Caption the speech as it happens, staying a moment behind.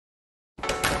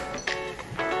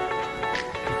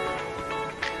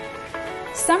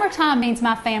Summertime means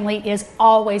my family is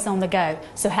always on the go,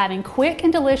 so having quick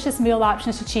and delicious meal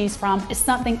options to choose from is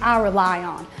something I rely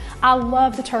on. I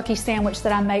love the turkey sandwich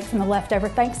that I make from the leftover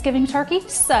Thanksgiving turkey,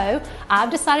 so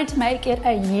I've decided to make it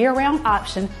a year-round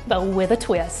option, but with a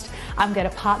twist. I'm going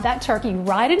to pop that turkey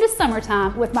right into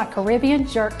summertime with my Caribbean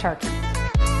jerk turkey.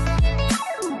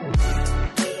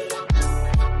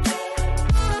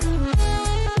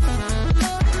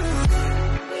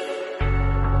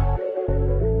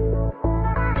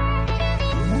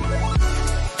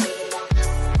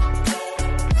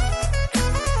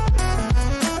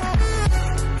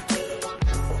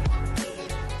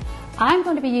 I'm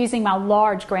going to be using my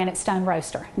large Granitestone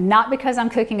roaster, not because I'm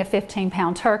cooking a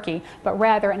 15-pound turkey, but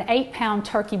rather an 8-pound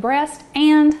turkey breast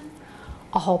and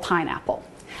a whole pineapple.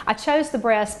 I chose the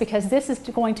breast because this is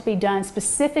going to be done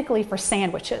specifically for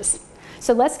sandwiches.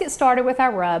 So let's get started with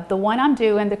our rub. The one I'm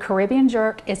doing, the Caribbean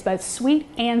jerk, is both sweet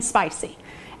and spicy.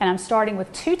 And I'm starting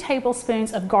with 2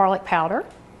 tablespoons of garlic powder,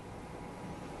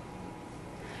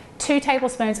 2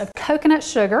 tablespoons of coconut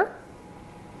sugar,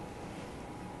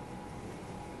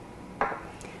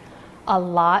 a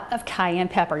lot of cayenne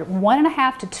pepper,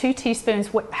 1.5 to 2 teaspoons,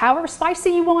 however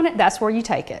spicy you want it, that's where you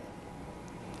take it.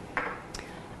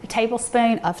 A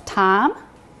tablespoon of thyme,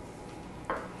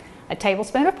 a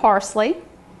tablespoon of parsley,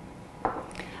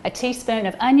 a teaspoon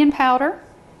of onion powder,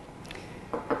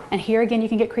 and here again you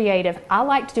can get creative. I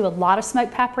like to do a lot of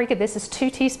smoked paprika. This is 2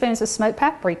 teaspoons of smoked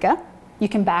paprika. You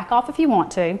can back off if you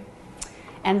want to.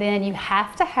 And then you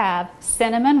have to have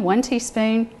cinnamon, 1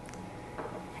 teaspoon,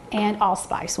 and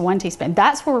allspice, 1 teaspoon.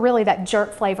 That's where really that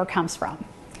jerk flavor comes from.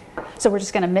 So we're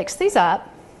just going to mix these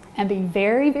up and be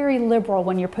very, very liberal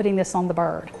when you're putting this on the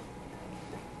bird.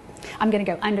 I'm going to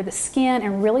go under the skin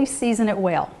and really season it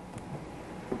well.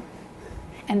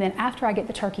 And then after I get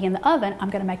the turkey in the oven, I'm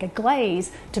going to make a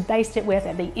glaze to baste it with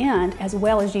at the end, as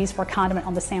well as use for a condiment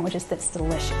on the sandwiches that's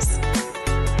delicious.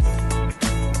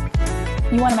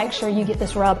 You want to make sure you get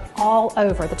this rub all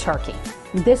over the turkey.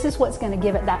 This is what's going to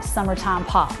give it that summertime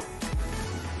pop.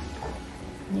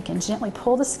 You can gently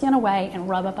pull the skin away and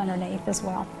rub up underneath as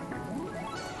well.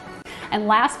 And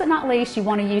last but not least, you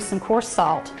want to use some coarse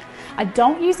salt. I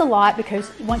don't use a lot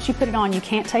because once you put it on, you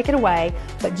can't take it away,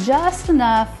 but just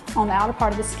enough on the outer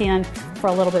part of the skin for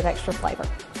a little bit of extra flavor.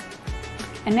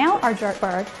 And now our jerk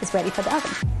bird is ready for the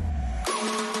oven.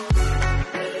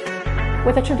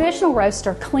 With a traditional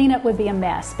roaster, cleanup would be a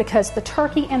mess because the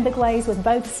turkey and the glaze would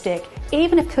both stick,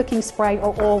 even if cooking spray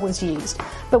or oil was used.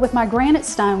 But with my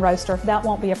Granitestone roaster, that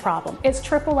won't be a problem. Its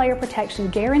triple layer protection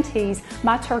guarantees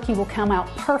my turkey will come out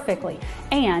perfectly,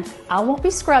 and I won't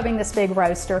be scrubbing this big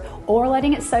roaster or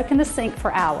letting it soak in the sink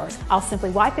for hours. I'll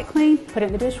simply wipe it clean, put it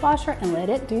in the dishwasher, and let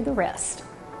it do the rest.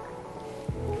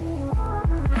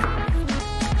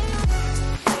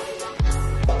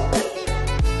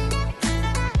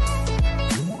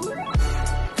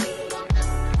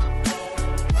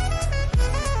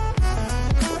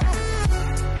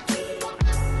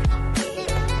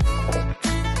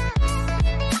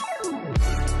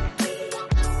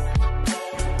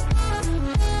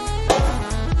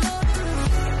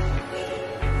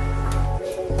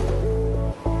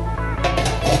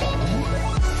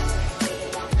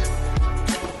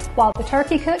 While the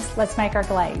turkey cooks, let's make our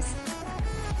glaze.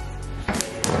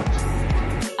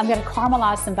 I'm going to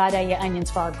caramelize some Vidalia onions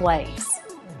for our glaze.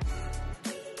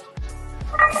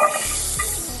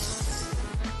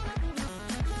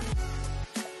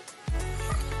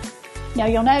 Now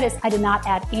you'll notice I did not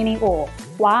add any oil.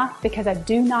 Why? Because I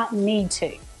do not need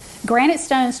to.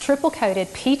 Granitestone's triple coated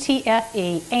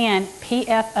PTFE and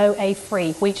PFOA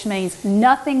free, which means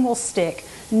nothing will stick,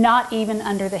 not even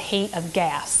under the heat of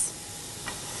gas.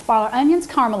 While our onions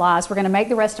caramelize, we're going to make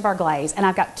the rest of our glaze, and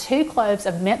I've got 2 cloves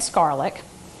of minced garlic,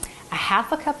 a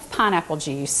 1/2 cup of pineapple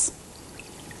juice,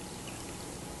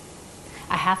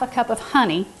 a 1/2 cup of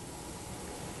honey.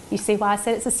 You see why I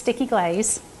said it's a sticky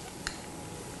glaze.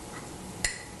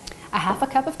 A 1/2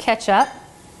 cup of ketchup,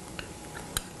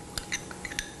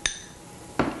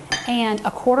 and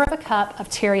a 1/4 cup of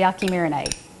teriyaki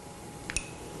marinade.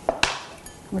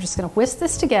 We're just going to whisk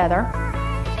this together.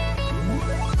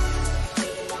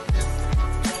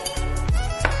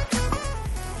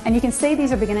 And you can see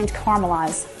these are beginning to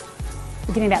caramelize.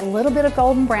 We're getting that little bit of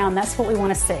golden brown. That's what we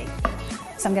want to see.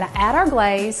 So I'm going to add our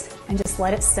glaze and just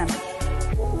let it simmer.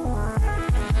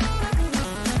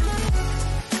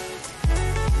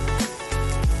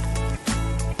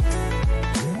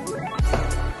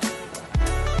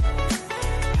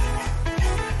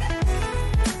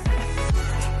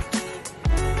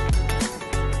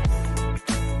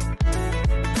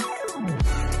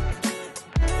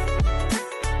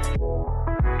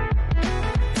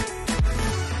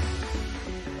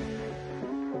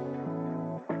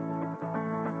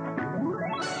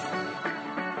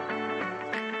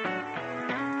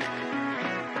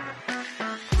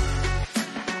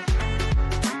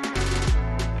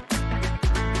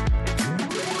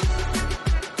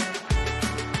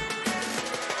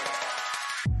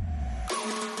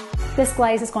 This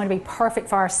glaze is going to be perfect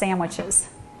for our sandwiches.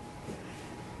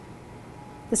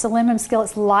 This aluminum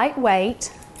skillet's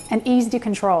lightweight and easy to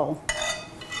control.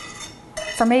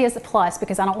 For me, it's a plus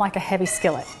because I don't like a heavy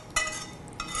skillet.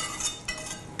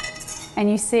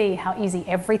 And you see how easy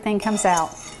everything comes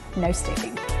out, no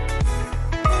sticking.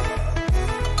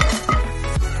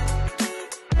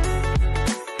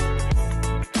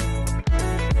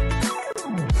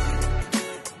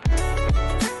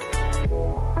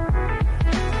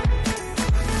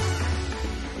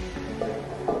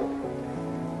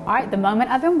 All right, the moment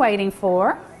I've been waiting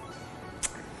for.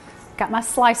 Got my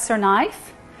slicer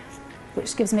knife,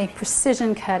 which gives me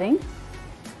precision cutting.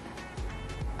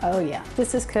 Oh yeah,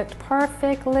 this is cooked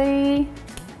perfectly.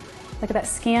 Look at that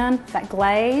skin, that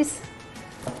glaze.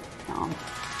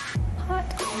 Hot.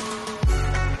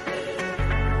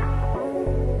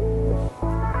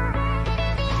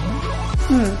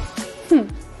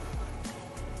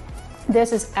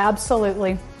 This is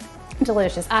absolutely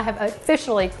delicious. I have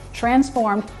officially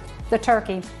transformed the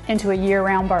turkey into a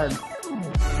year-round bird.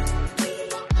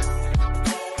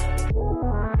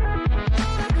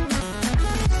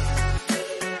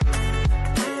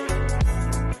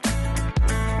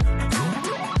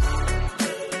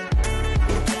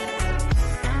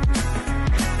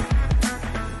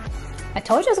 I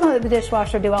told you I was going to let the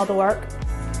dishwasher do all the work.